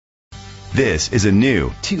This is a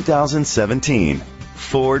new 2017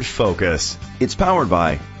 Ford Focus. It's powered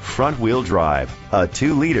by front-wheel drive, a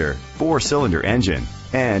 2-liter, 4-cylinder engine,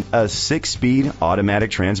 and a 6-speed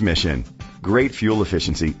automatic transmission. Great fuel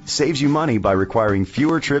efficiency saves you money by requiring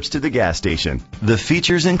fewer trips to the gas station. The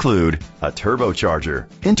features include a turbocharger,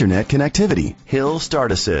 internet connectivity, hill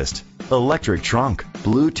start assist, electric trunk,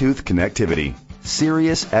 Bluetooth connectivity,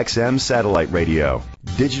 Sirius XM satellite radio,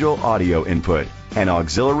 digital audio input, and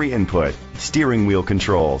auxiliary input, steering wheel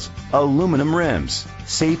controls, aluminum rims.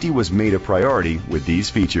 Safety was made a priority with these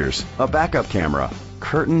features: a backup camera,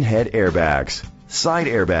 curtain head airbags, side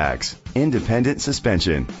airbags, independent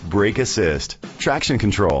suspension, brake assist, traction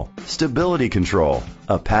control, stability control,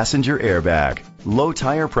 a passenger airbag, low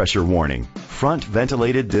tire pressure warning, front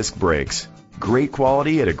ventilated disc brakes. Great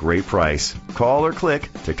quality at a great price. Call or click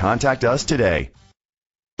to contact us today.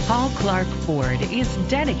 Paul Clark Ford is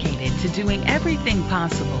dedicated to doing everything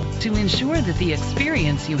possible to ensure that the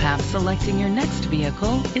experience you have selecting your next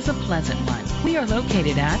vehicle is a pleasant one. We are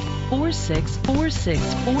located at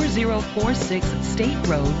 464046 State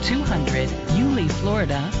Road 200, Yulee,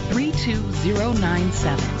 Florida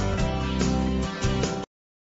 32097.